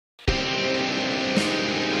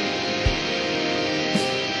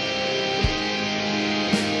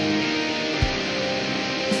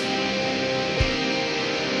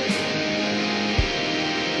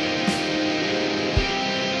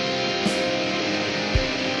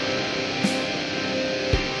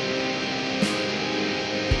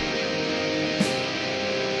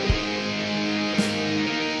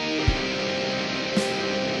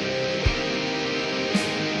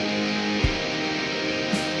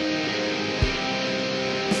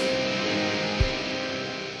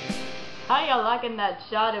y'all liking that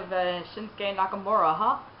shot of Shinsuke Nakamura,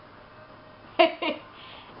 huh?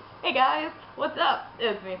 Hey guys, what's up?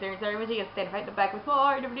 It's me, Sarah It's Stand Fight the Back with more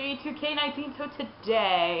WWE 2K19. So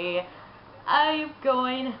today, I'm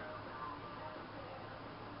going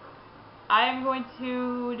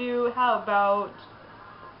to do, how about,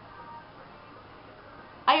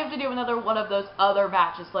 I have to do another one of those other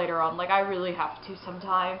matches later on. Like, I really have to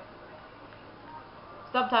sometime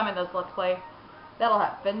in this Let's Play. That'll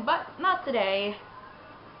happen, but not today.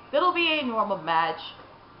 It'll be a normal match.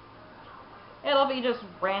 It'll be just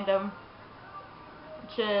random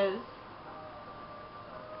Chizz.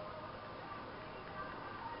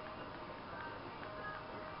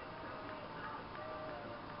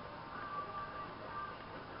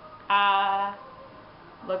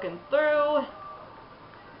 Looking through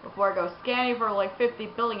before I go scanning for like 50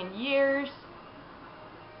 billion years.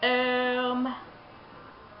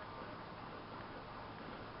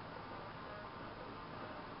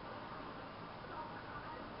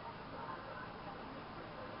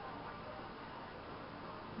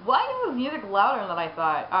 Why is the music louder than I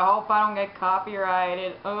thought? I hope I don't get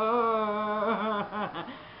copyrighted.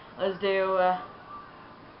 Let's do.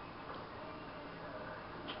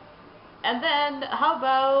 And then, how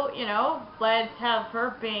about, you know, let's have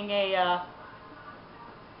her being a,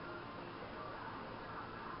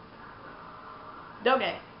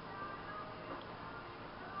 Doge.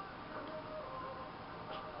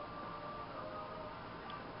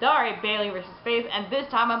 Alright, Bayley versus Faith, and this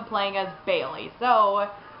time I'm playing as Bayley. So,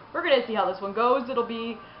 we're gonna see how this one goes. It'll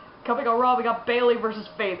be coming on Raw. We got Bayley versus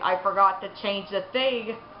Faith. I forgot to change the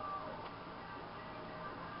thing.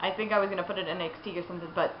 I think I was gonna put it in NXT or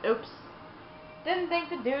something, but oops. Didn't think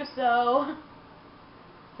to do so.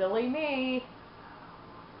 Silly me.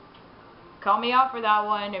 Call me out for that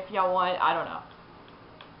one if y'all want. I don't know.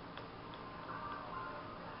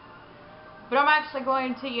 But I'm actually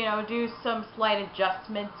going to, you know, do some slight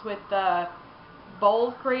adjustments with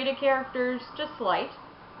both created characters, just slight.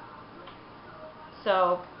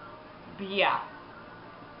 So, yeah.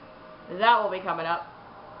 That will be coming up.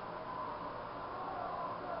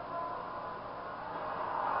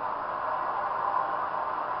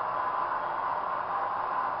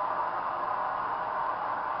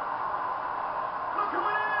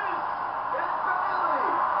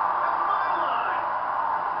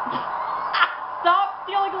 Stop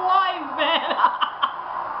stealing lines, man!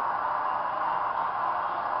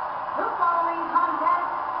 The following contest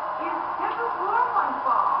is scheduled for one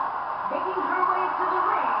fall, making her way to the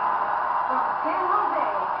ring from San Jose,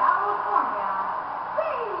 California,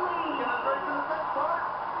 Bayley. Get us right to the best part.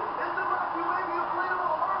 It's the Rocky Wavy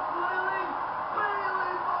inflatable horse flailing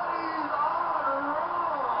Bayley buddies on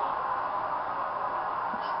Raw.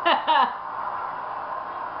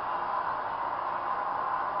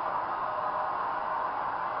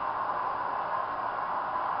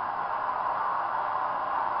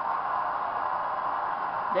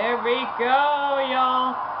 There we go,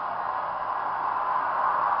 y'all.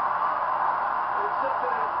 It's such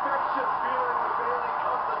an infectious feeling when Bayley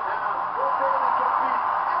comes to town. When Bayley competes,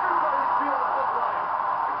 everybody's feeling good life,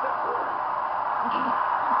 except Corey.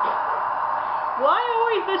 Why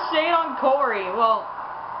always the shade on Corey? Well,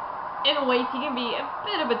 in ways he can be a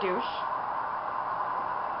bit of a douche.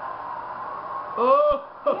 Oh.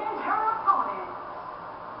 And her opponent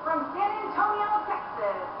from San Antonio,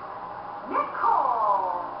 Texas,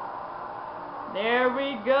 Nicole. There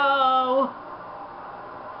we go.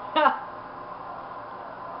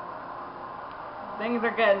 Things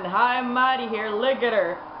are getting high and mighty here. Look at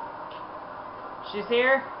her. She's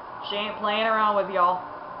here. She ain't playing around with y'all.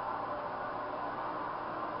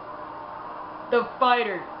 The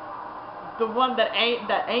fighter. The one that ain't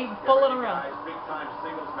fooling around. Guys, big time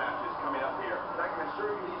singles matches coming up here. And I can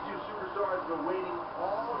assure you these two superstars have been waiting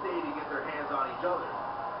all day to get their hands on each other.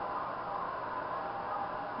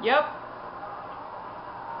 Yep.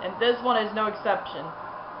 And this one is no exception.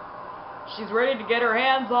 She's ready to get her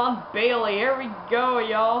hands on Bayley. Here we go,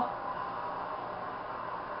 y'all.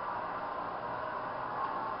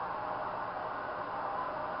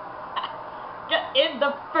 Get in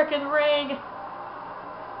the frickin' ring.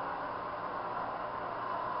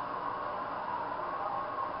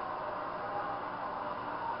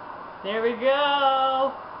 There we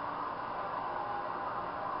go.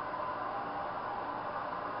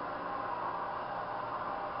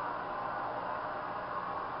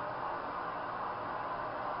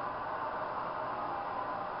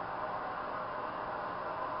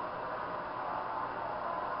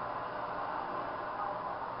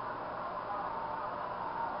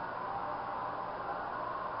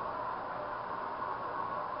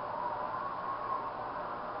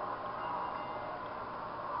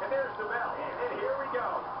 there's the bell. And here we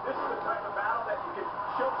go. This is the type of battle that you can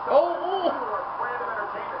show Oh, someone or a brand of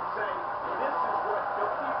entertainment and say, this is what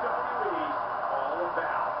WWE's all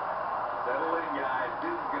about. Settle in, guys.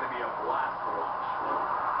 This is going to be a blast to watch.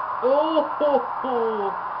 Oh, ho, ho.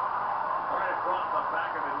 Right across the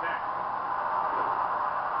back of the neck.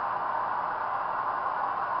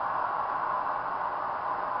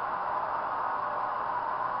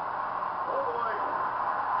 Oh, boy.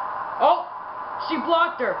 Oh, she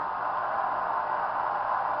blocked her.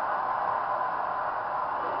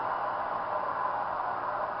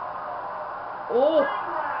 Oh.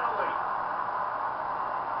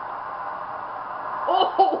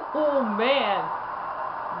 Oh, man.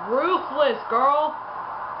 Ruthless, girl.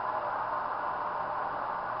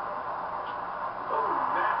 Oh,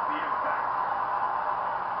 nasty impact.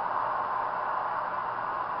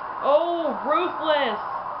 Oh, ruthless.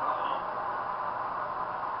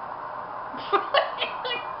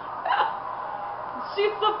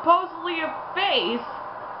 She's supposedly a face,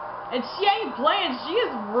 and she ain't playing. She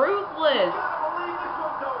is ruthless. I can't believe this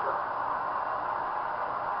one's over.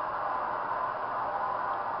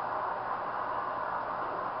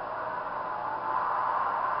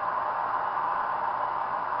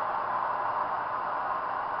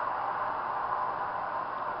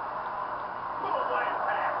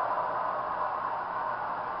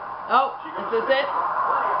 Oh, is this it?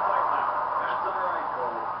 Plenty of fight left. That's all right,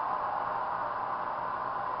 Cole.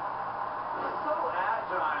 So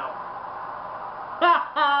agile.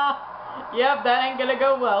 Yep, that ain't gonna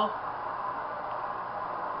go well.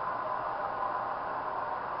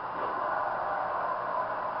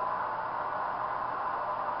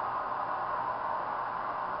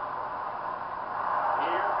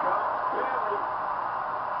 Here comes Bayley.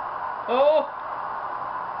 Oh,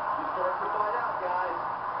 She's starting to fight out, guys.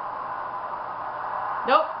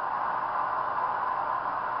 nope.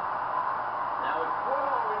 Now it's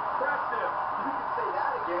whoa, impressive. You can say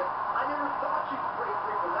that again. I never thought she'd break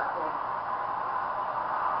free from that one.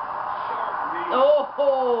 Sharp knee.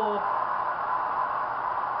 Oh,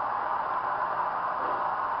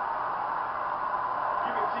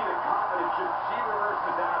 You can see the confidence she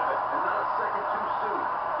reverses out of it, and not a second too soon.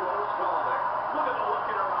 Close call there. Look at the look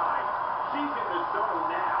in her eyes. She's in the zone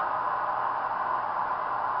now.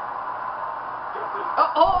 Just as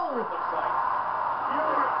oh, it looks like.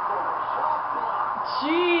 Beautiful shot block.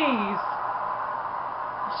 jeez.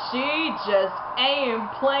 She just ain't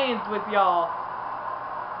playing with y'all.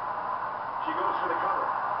 She goes for the cover.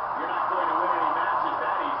 You're not going to win any matches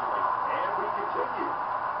that easily. And we continue.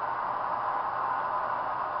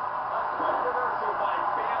 A quick reversal by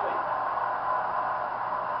Bayley.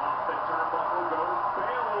 Off the turnbuckle goes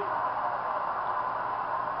Bayley.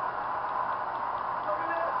 Look at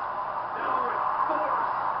this. Now with force.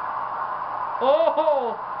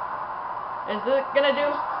 Oh, is it gonna do?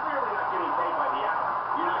 She's clearly not getting paid by the hour.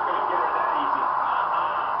 You're not going to get her that easy.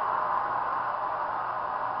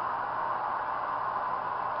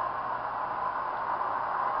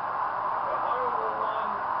 The honorable run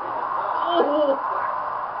is Oh.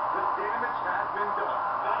 the damage has been done.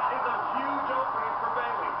 That is a huge opening for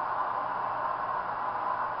Bayley.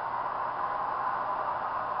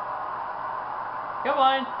 Come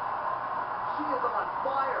on. She is on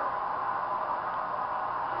fire.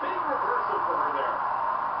 Big reversal for her there.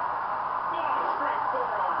 Oh, straight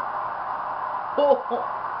forearm. Oh,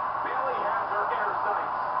 Bayley has her inner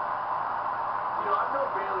sights. You know, I've known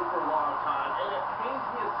Bayley for a long time, and it pains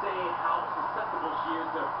me to say how susceptible she is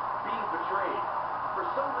to being betrayed. For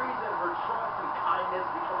some reason, her trust and kindness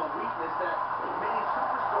become a weakness that many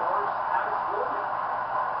superstars have exploited.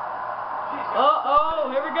 She's got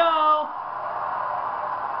uh-oh, here we go.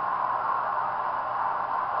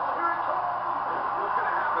 Oh, here it comes. What's going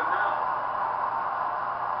to happen now?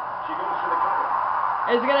 She goes for the cover.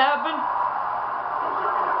 Is it gonna happen?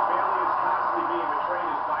 Observing how Bayley is constantly being betrayed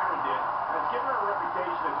as Byron did has given her a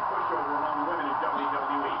reputation as a pushover among women in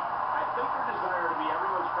WWE. I think her desire to be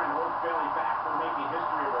everyone's friend holds Bayley back from making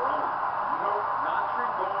history of her own. Nope, not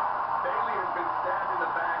true, Cole. Bayley has been stabbed in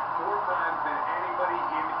the back more times than anybody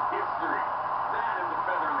in history. That is a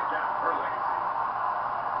feather in the cap of her legacy.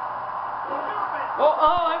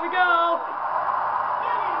 Oh, here we go.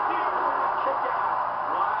 Kick out.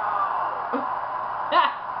 Wow.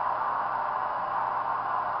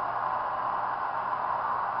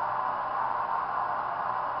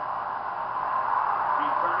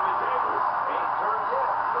 She's turning the tables. Ain't turned yet.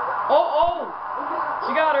 Oh,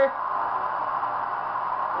 she got her.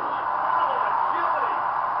 Oh, agility.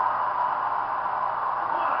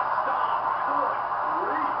 What a stop. Good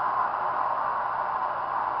grief.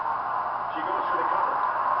 She goes for the cover.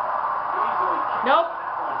 Easily kicked Nope. out of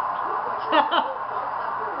that one.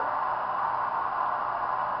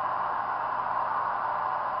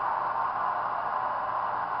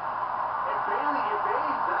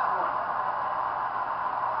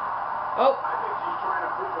 Oh. I think she's trying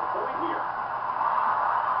to prove a point here.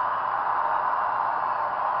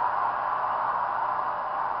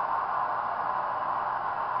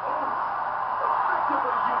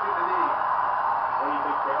 Effectively using the knee. What do you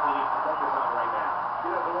think Bayley needs to focus on right now? She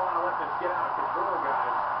doesn't want to let this get out of control,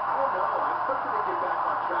 guys. I don't know. I expect her to get back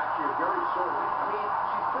on track here very shortly. I mean,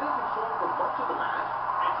 she's been in control for much of the match,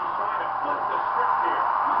 and she's trying to flip the script here.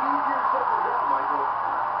 Use yourself around, Michael.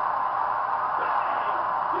 Bang!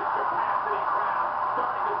 This capacity crowd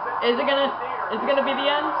starting to sit. Is it gonna be the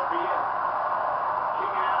end?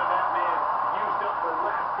 Kicking out of that man used up her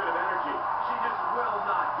last bit of energy. She just will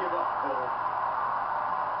not give up, Cole.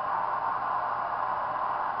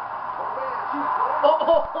 Oh man, she's going.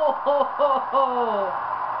 Oh.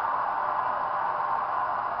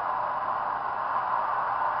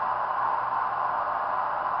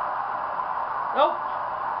 Nope.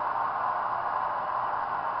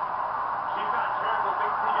 She's not terrible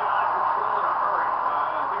things to get out of control in a hurry.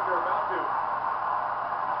 I think they're about to.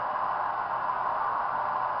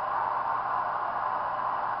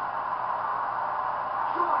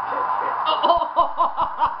 Drop kick hit. Oh.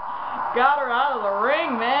 Got her out of the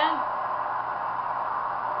ring, man.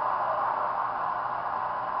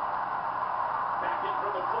 Back in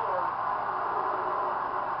from the floor.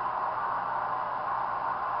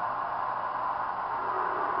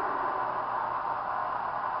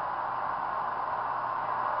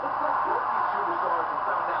 Looks like both these superstars have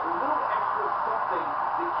found that little extra something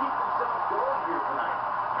to keep themselves going here tonight.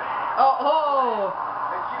 Man. Oh.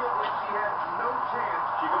 And she looked like she had no chance.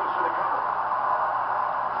 She goes for the cover.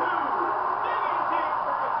 Two. Digging deep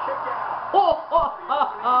for a kick out. Oh.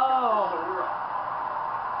 Shoulder up.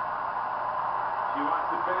 She wants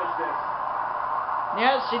to finish this.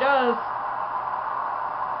 Yes, she does.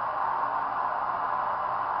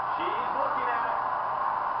 She's looking at it.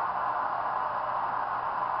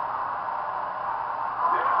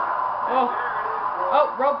 There. Oh. And there it is, boys. Oh,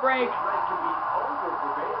 rope break. This night can be over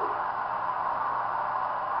for Bayley.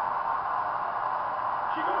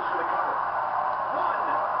 She goes for the cover.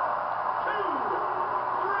 1,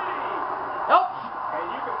 2, 3. Nope. And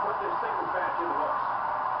you can put this singles match in the books.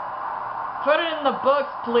 Put it in the books,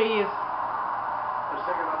 please. Let's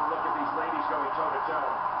take another look at these ladies going toe-to-toe.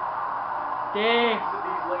 Dang. Most of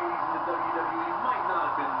these ladies in the WWE might not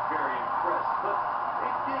have been very impressed, but they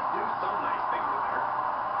did do some nice things in there.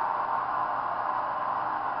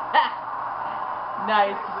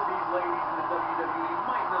 Nice. Most of these ladies in the WWE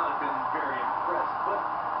might not have been very impressed, but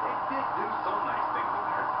they did do some nice things in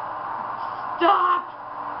there. Stop.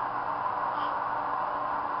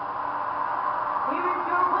 Here is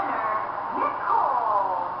your winner,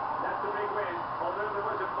 Nicole. That's a big win, although there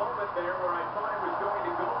was a moment there where I thought it was going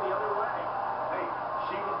to go the other way. Hey,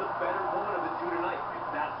 she was the better woman of the two tonight.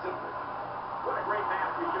 It's that simple. What a great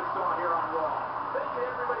match we just saw here on Raw. Thank you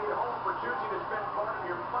everybody at home for choosing to spend part of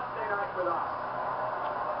your Monday night with us.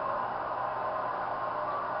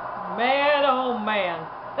 Man, oh man.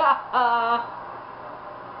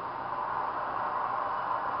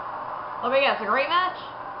 Let me guess, a great match?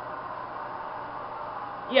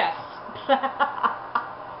 Yes.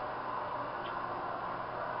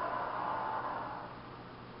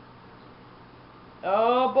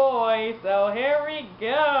 Oh boy, so here we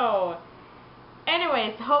go.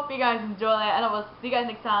 Anyways, hope you guys enjoy it, and I will see you guys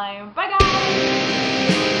next time. Bye guys!